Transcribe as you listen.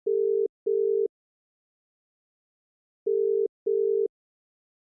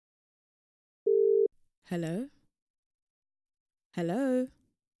Hello? Hello?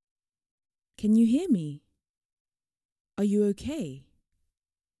 Can you hear me? Are you okay?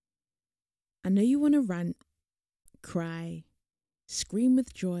 I know you want to rant, cry, scream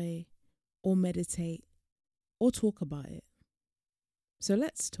with joy, or meditate, or talk about it. So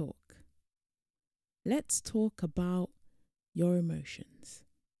let's talk. Let's talk about your emotions.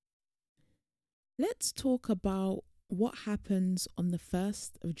 Let's talk about what happens on the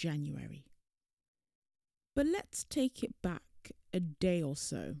 1st of January. But let's take it back a day or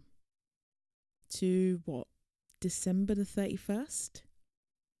so to December the 31st?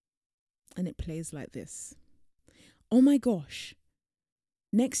 And it plays like this. Oh my gosh,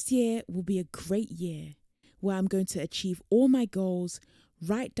 next year will be a great year where I'm going to achieve all my goals,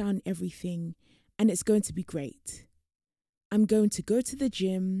 write down everything, and it's going to be great. I'm going to go to the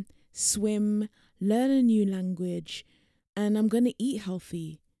gym, swim, learn a new language, and I'm going to eat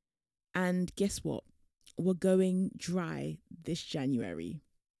healthy. And guess what? We're going dry this January.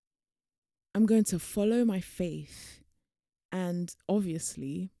 I'm going to follow my faith, and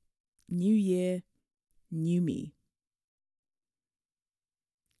obviously, new year, new me.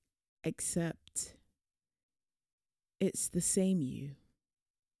 Except it's the same you,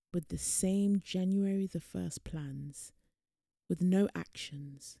 with the same January the 1st plans, with no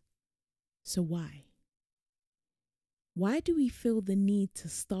actions. So why? Why do we feel the need to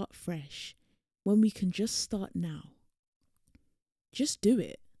start fresh when we can just start now? Just do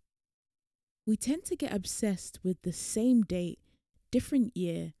it. We tend to get obsessed with the same date, different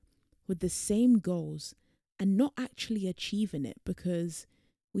year, with the same goals, and not actually achieving it because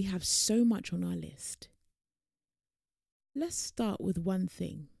we have so much on our list. Let's start with one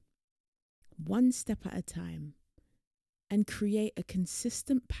thing, one step at a time, and create a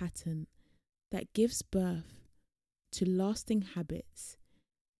consistent pattern that gives birth to lasting habits,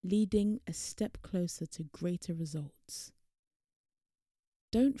 leading a step closer to greater results.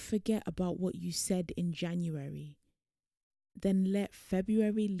 Don't forget about what you said in January. Then let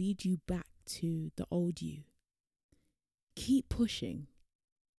February lead you back to the old you. Keep pushing.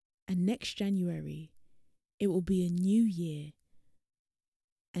 And next January, it will be a new year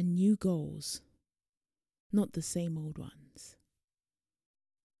and new goals, not the same old ones.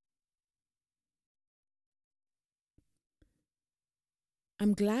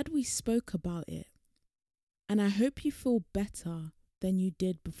 I'm glad we spoke about it, and I hope you feel better than you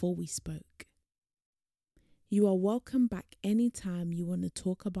did before we spoke. You are welcome back anytime you want to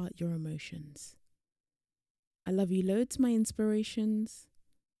talk about your emotions. I love you loads, my inspirations.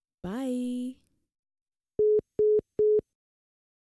 Bye.